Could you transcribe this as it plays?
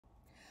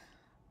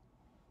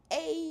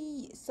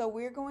So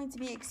we're going to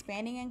be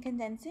expanding and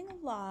condensing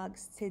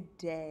logs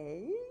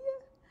today.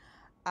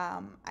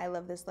 I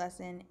love this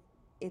lesson.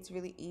 It's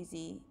really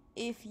easy.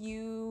 If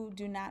you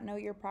do not know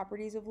your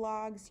properties of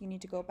logs, you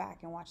need to go back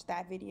and watch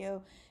that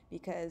video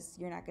because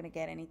you're not going to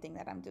get anything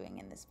that I'm doing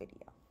in this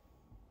video.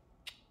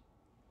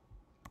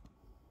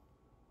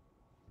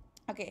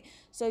 Okay,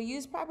 so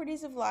use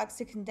properties of logs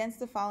to condense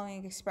the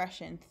following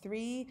expression: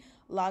 3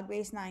 log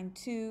base 9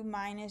 2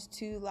 minus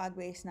 2 log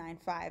base 9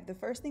 5. The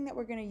first thing that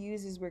we're going to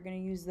use is we're going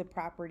to use the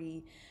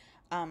property,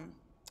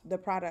 the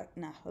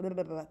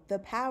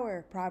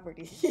power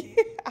property.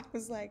 I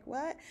was like,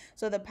 what?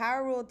 So the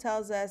power rule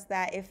tells us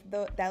that if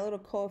that little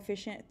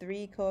coefficient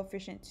 3,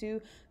 coefficient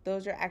 2,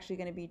 those are actually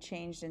going to be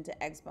changed into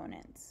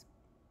exponents,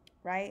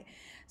 right?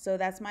 So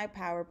that's my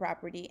power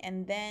property.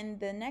 And then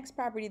the next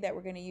property that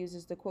we're going to use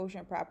is the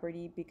quotient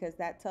property, because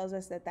that tells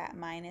us that that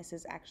minus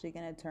is actually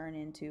going to turn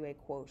into a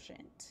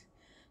quotient.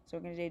 So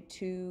we're going to do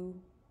 2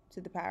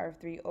 to the power of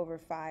 3 over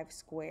 5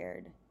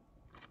 squared.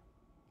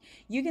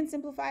 You can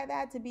simplify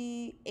that to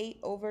be 8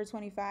 over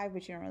 25,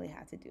 but you don't really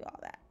have to do all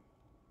that.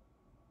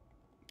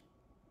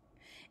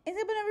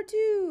 Example number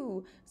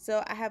 2.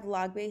 So I have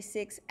log base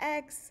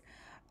 6x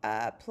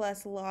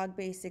plus log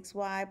base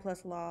 6y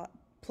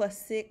plus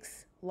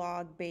 6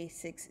 log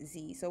base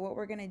 6z. So what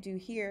we're going to do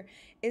here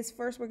is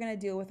first we're going to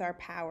deal with our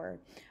power.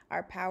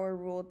 Our power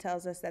rule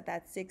tells us that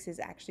that 6 is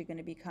actually going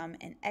to become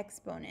an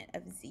exponent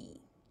of z.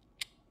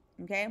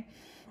 Okay,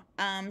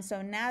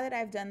 so now that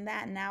I've done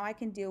that, now I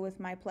can deal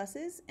with my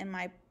pluses, and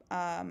my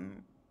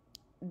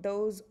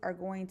those are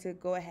going to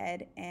go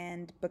ahead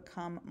and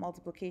become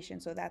multiplication.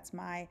 So that's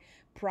my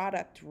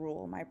product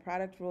rule. My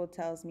product rule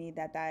tells me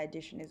that that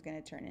addition is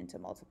going to turn into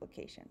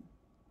multiplication.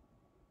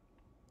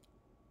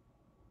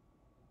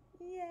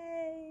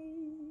 Yay!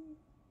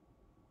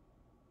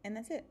 And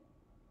that's it.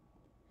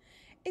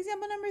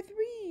 Example number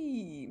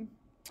 3.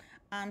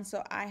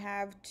 So I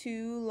have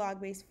 2 log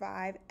base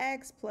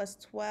 5x plus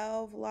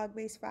 12 log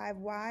base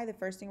 5y. The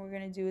first thing we're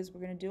going to do is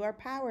we're going to do our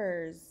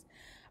powers.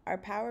 Our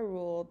power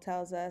rule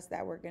tells us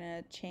that we're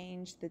going to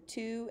change the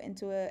 2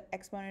 into an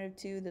exponent of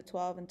 2, the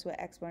 12 into an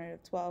exponent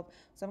of 12.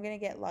 So I'm going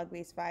to get log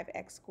base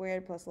 5x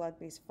squared plus log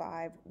base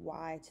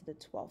 5y to the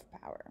 12th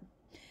power.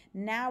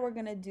 Now we're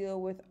going to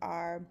deal with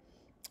our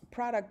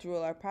product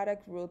rule. Our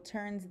product rule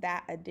turns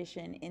that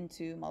addition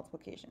into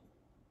multiplication.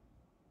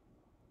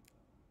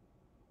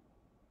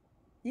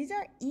 These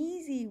are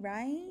easy,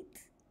 right?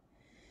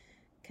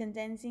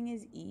 Condensing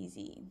is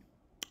easy.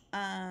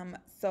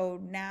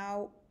 So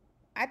now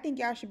I think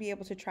y'all should be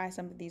able to try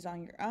some of these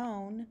on your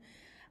own.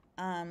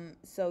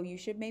 So you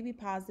should maybe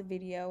pause the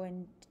video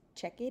and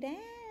check it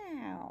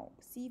out.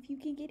 See if you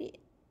can get it.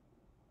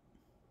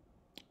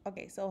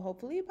 Okay, so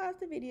hopefully you paused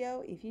the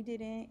video. If you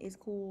didn't, it's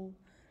cool.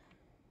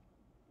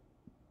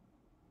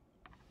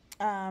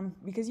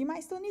 Because you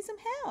might still need some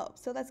help.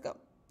 So let's go.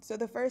 So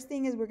the first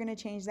thing is we're going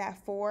to change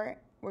that 4.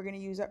 We're going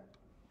to use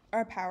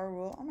our power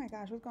rule. Oh my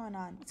gosh, what's going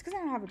on? It's because I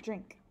don't have a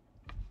drink.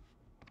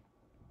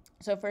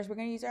 So first we're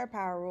going to use our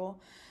power rule.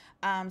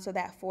 So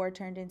that 4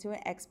 turned into an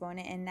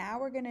exponent. And now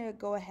we're going to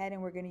go ahead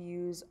and we're going to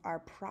use our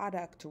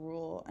product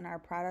rule. And our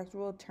product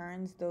rule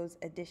turns those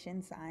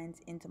addition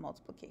signs into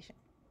multiplication.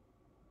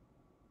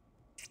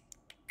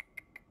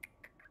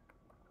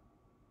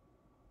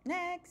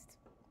 Next.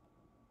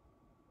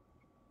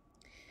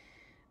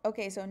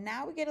 Okay, so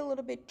now we get a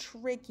little bit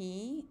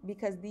tricky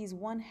because these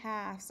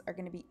 1/2 are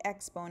going to be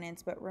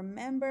exponents. But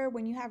remember,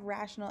 when you have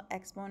rational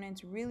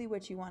exponents, really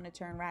what you want to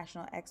turn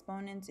rational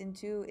exponents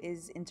into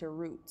is into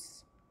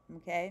roots.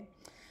 Okay,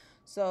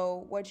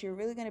 so what you're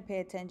really going to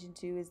pay attention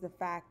to is the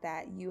fact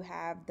that you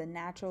have the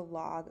natural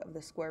log of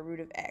the square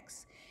root of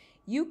x.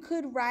 You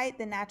could write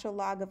the natural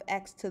log of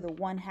x to the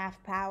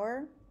 1/2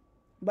 power,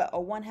 but a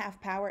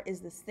 1/2 power is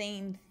the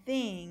same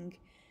thing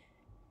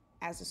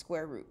as a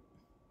square root.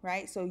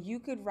 Right? So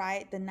you could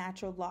write the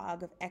natural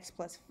log of x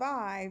plus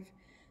 5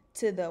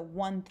 to the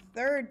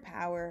 1/3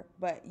 power,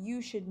 but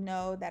you should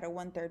know that a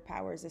 1/3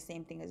 power is the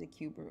same thing as a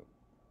cube root.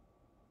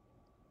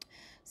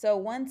 So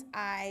once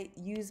I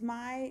use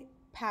my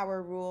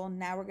power rule,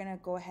 now we're going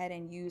to go ahead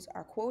and use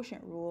our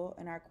quotient rule.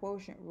 And our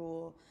quotient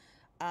rule,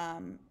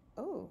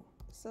 oh,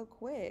 so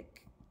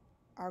quick.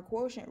 Our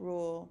quotient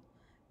rule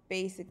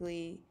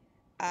basically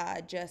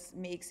just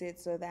makes it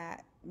so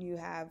that you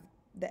have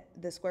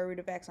the square root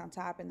of x on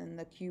top and then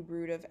the cube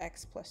root of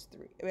x plus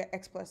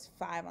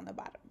 5 on the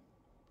bottom.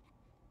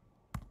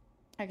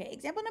 Okay,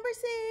 example number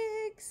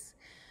 6.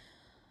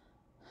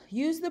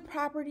 Use the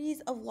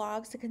properties of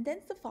logs to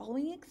condense the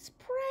following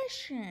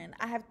expression.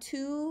 I have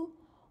 2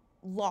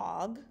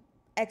 log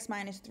x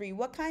minus 3.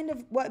 What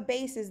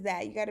base is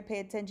that? You got to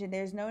pay attention.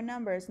 There's no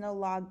number. It's no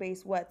log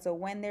base what. So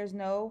when there's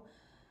no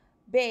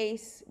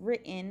base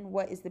written,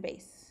 what is the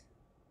base?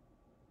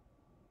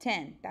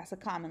 10. That's a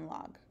common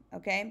log.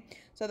 Okay,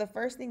 so the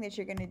first thing that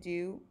you're going to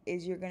do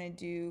is you're going to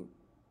do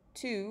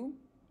 2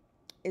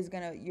 is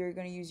you're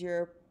going to use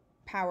your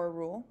power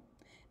rule.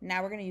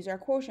 Now we're going to use our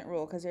quotient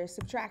rule because there's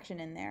subtraction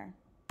in there.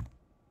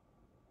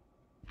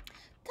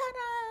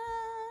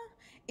 Ta-da!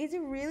 Is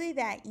it really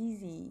that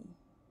easy?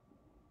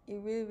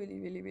 It really, really,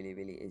 really, really,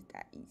 really is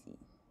that easy.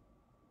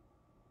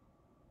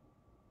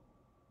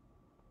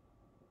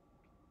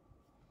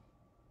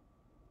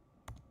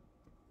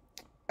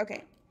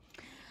 Okay,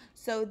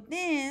 so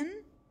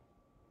then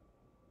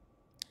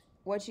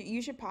what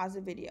you should pause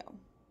the video,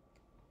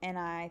 and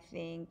I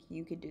think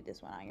you could do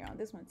this one on your own.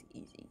 This one's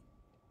easy.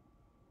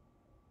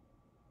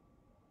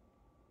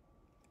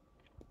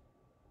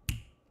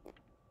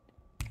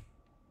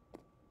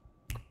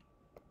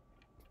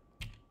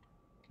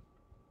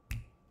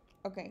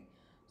 Okay,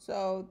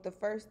 so the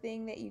first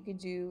thing that you could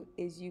do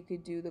is you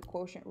could do the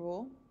quotient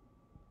rule.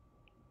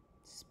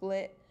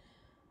 Split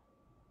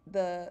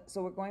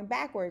so we're going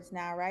backwards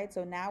now, right?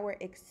 So now we're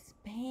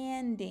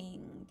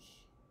expanding.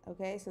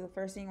 Okay, so the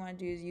first thing you want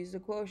to do is use the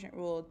quotient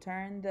rule.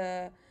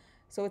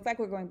 So it's like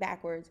we're going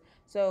backwards.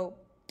 So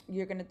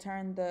you're going to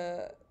turn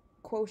the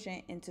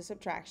quotient into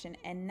subtraction.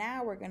 And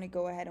now we're going to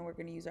go ahead and we're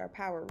going to use our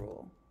power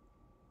rule.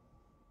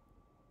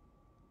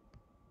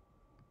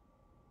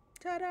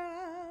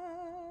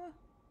 Ta-da!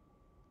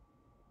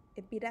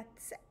 It be that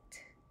set.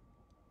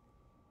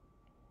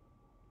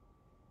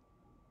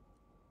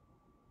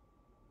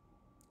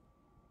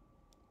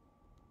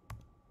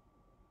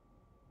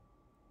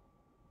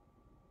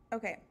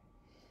 Okay,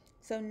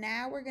 so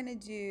now we're going to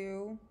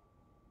do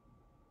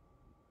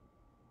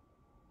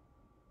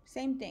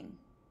same thing.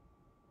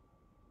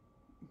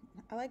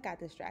 I got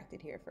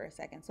distracted here for a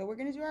second. So we're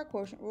going to do our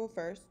quotient rule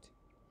first,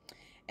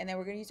 and then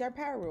we're going to use our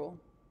power rule.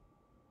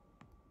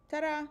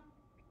 Ta-da!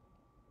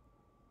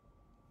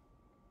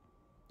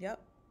 Yep,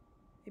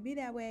 it'd be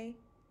that way.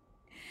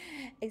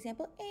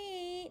 Example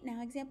 8,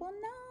 now example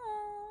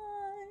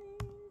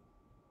 9.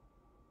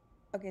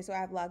 Okay, so I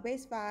have log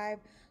base 5,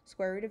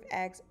 square root of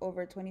x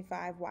over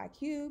 25y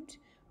cubed.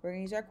 We're going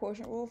to use our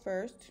quotient rule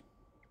first.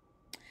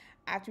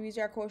 After we use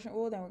our quotient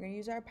rule, then we're going to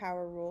use our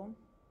power rule.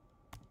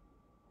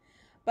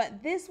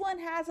 But this one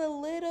has a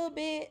little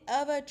bit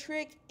of a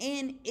trick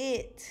in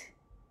it,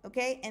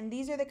 okay? And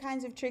these are the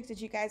kinds of tricks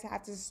that you guys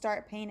have to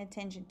start paying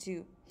attention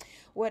to.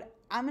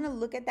 I'm going to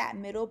look at that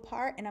middle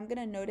part, and I'm going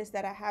to notice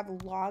that I have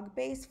log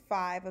base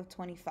 5 of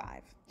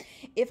 25.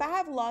 If I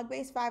have log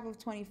base 5 of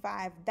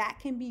 25, that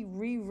can be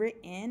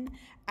rewritten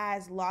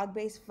as log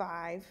base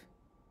 5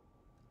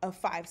 of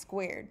 5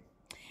 squared.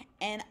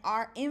 And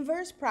our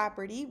inverse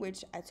property,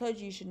 which I told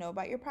you should know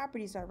about your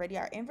properties already,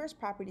 our inverse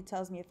property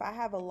tells me if I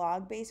have a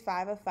log base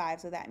 5 of 5,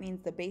 so that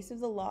means the base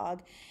of the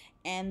log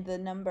and the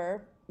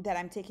number that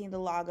I'm taking the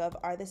log of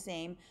are the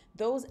same,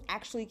 those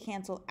actually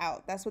cancel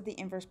out. That's what the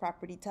inverse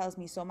property tells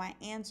me. So my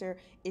answer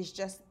is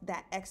just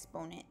that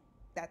exponent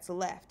that's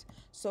left.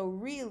 So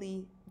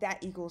really,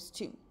 that equals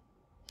 2.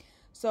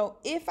 So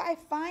if I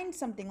find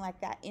something like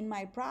that in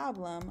my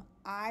problem,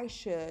 I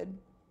should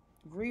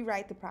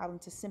rewrite the problem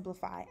to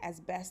simplify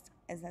as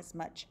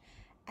much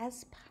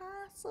as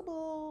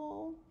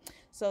possible.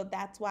 So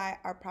that's why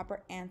our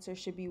proper answer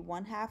should be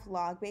 1/2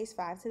 log base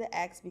 5 to the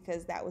x,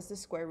 because that was the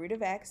square root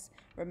of x.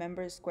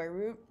 Remember, square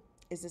root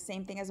is the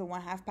same thing as a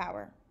 1/2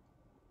 power.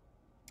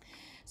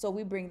 So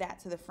we bring that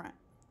to the front,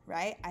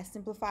 right? I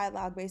simplify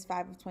log base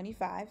 5 of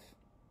 25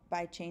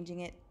 by changing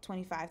it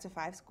 25 to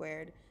 5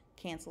 squared,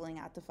 canceling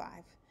out the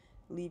 5,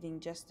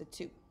 leaving just the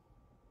 2.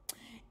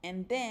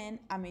 And then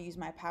I'm going to use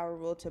my power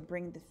rule to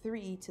bring the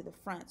 3 to the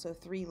front. So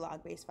 3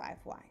 log base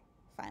 5y.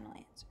 Final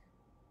answer.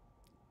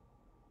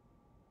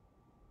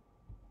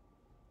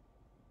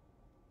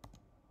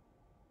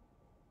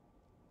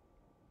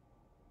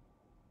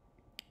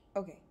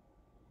 Okay.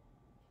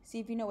 See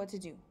if you know what to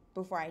do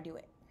before I do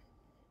it.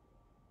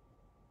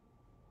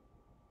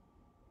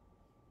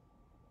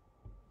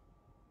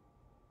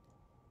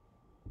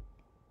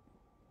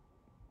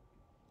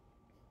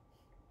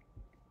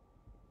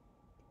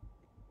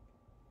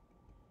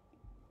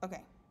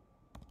 Okay.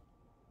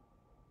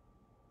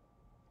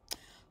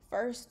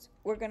 First,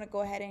 we're going to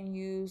go ahead and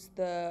use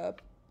the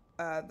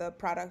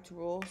product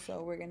rule.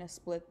 So we're going to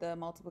split the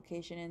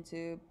multiplication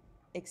into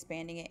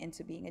expanding it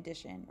into being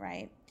addition,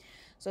 right?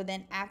 So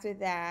then after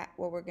that,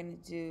 what we're going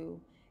to do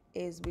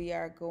is we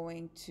are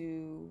going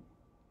to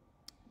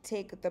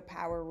take the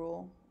power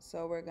rule.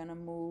 So we're going to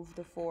move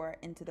the 4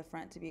 into the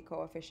front to be a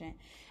coefficient.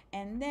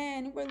 And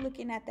then we're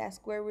looking at that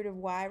square root of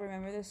y.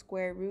 Remember, the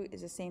square root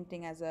is the same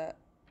thing as a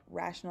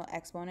rational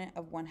exponent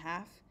of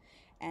 1/2.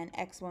 And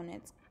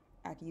exponents,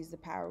 I can use the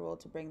power rule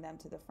to bring them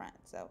to the front.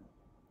 So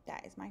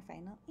that is my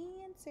final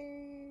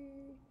answer.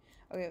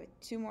 Okay,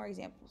 2 more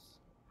examples.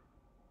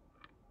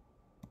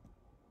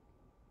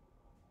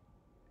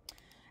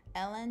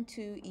 ln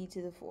 2e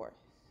to the 4th.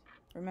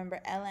 Remember,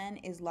 ln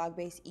is log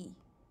base e.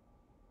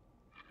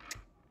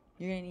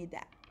 You're going to need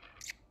that.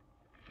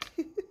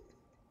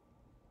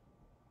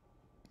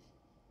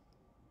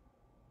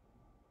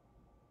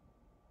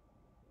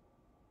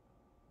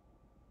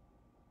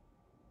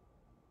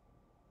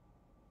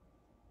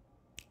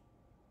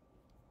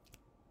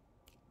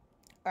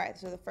 All right,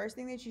 so the first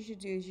thing that you should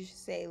do is you should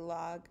say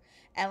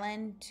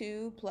ln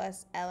 2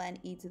 plus ln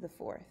e to the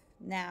 4th.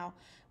 Now,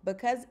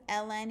 because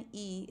ln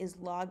e is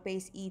log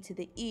base e to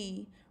the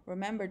e,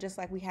 remember, just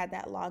like we had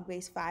that log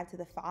base 5 to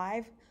the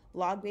 5,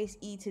 log base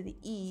e to the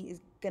e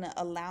is going to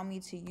allow me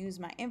to use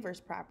my inverse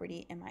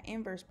property, and my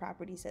inverse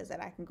property says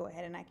that I can go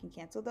ahead and I can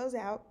cancel those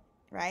out,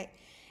 right?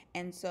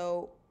 And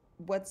so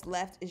what's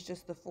left is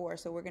just the 4,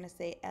 so we're going to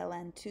say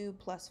ln 2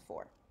 plus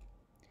 4.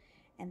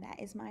 And that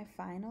is my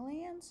final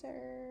answer.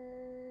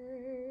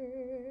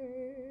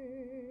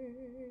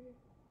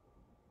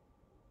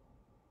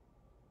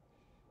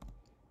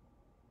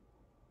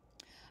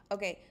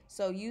 Okay,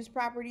 so use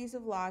properties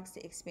of logs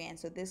to expand.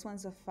 So this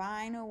one's the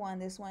final one.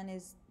 This one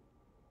is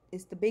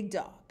the big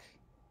dog.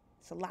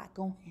 It's a lot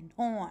going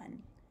on.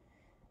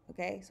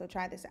 Okay, so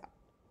try this out.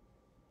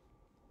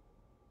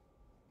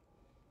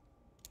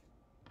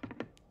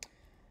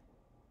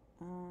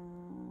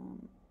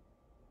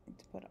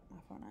 To put up my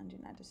phone on Do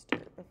Not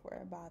Disturb before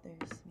it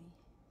bothers me.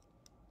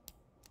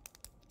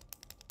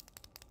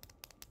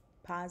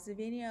 Pause the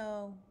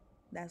video.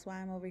 That's why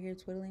I'm over here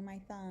twiddling my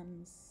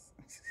thumbs.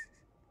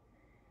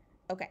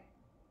 Okay.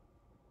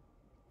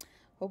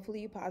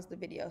 Hopefully you paused the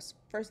video.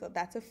 First of all,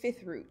 that's a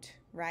fifth root,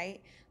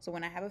 right? So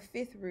when I have a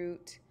fifth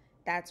root,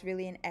 that's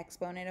really an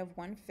exponent of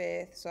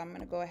 1/5. So I'm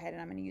going to go ahead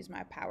and I'm going to use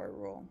my power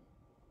rule.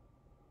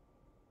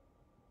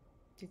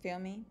 Do you feel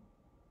me?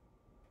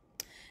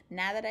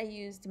 Now that I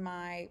used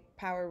my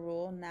power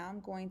rule, now I'm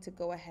going to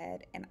go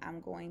ahead and I'm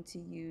going to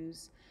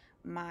use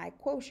my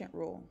quotient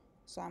rule.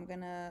 So I'm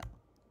going to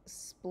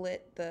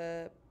split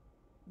the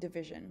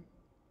division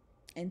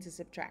into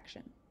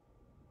subtraction.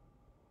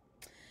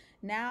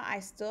 Now I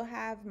still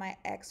have my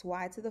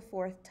xy to the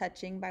 4th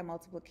touching by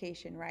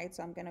multiplication, right?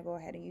 So I'm going to go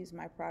ahead and use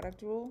my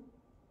product rule.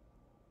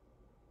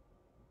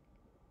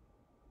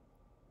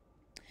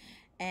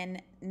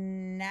 And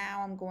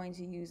now I'm going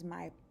to use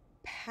my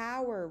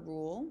power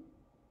rule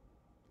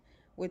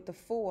with the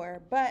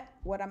 4, but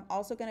what I'm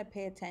also going to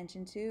pay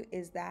attention to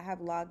is that I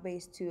have log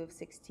base 2 of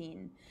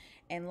 16.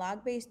 And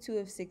log base 2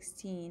 of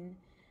 16,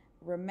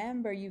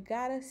 remember, you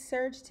got to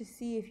search to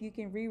see if you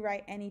can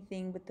rewrite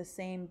anything with the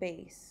same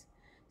base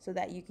so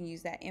that you can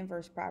use that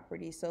inverse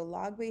property. So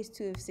log base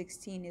 2 of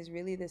 16 is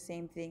really the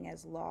same thing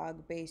as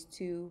log base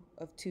 2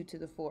 of 2 to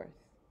the 4th.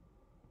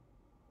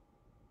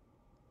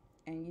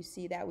 And you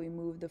see that we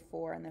move the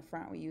 4 in the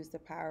front, we use the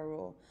power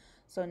rule.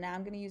 So now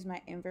I'm going to use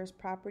my inverse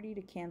property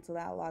to cancel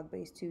out log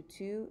base 2,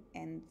 2.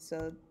 And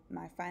so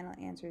my final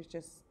answer is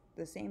just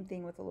the same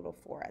thing with a little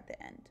 4 at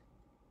the end.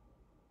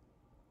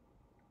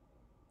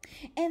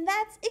 And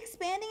that's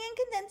expanding and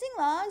condensing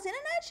logs in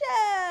a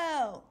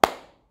nutshell.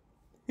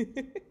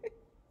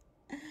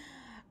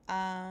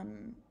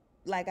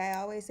 Like I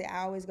always say,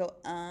 I always go,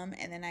 and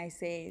then I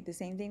say the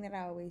same thing that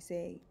I always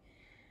say.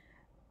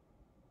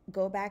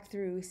 Go back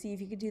through, see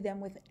if you could do them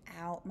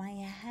without my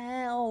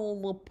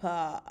help.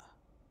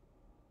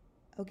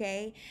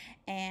 Okay,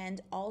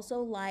 and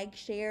also like,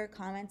 share,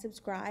 comment,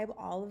 subscribe,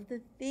 all of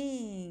the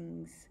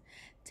things.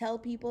 Tell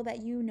people that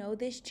you know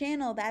this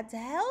channel. That's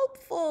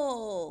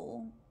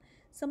helpful.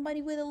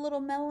 Somebody with a little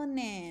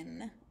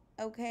melanin,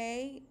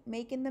 okay?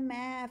 Making the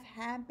math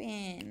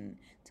happen.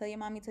 Tell your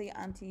mommy, tell your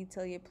auntie,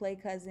 tell your play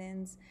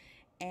cousins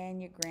and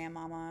your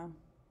grandmama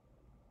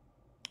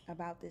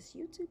about this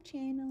YouTube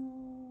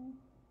channel.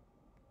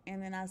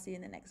 And then I'll see you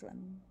in the next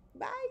one.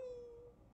 Bye.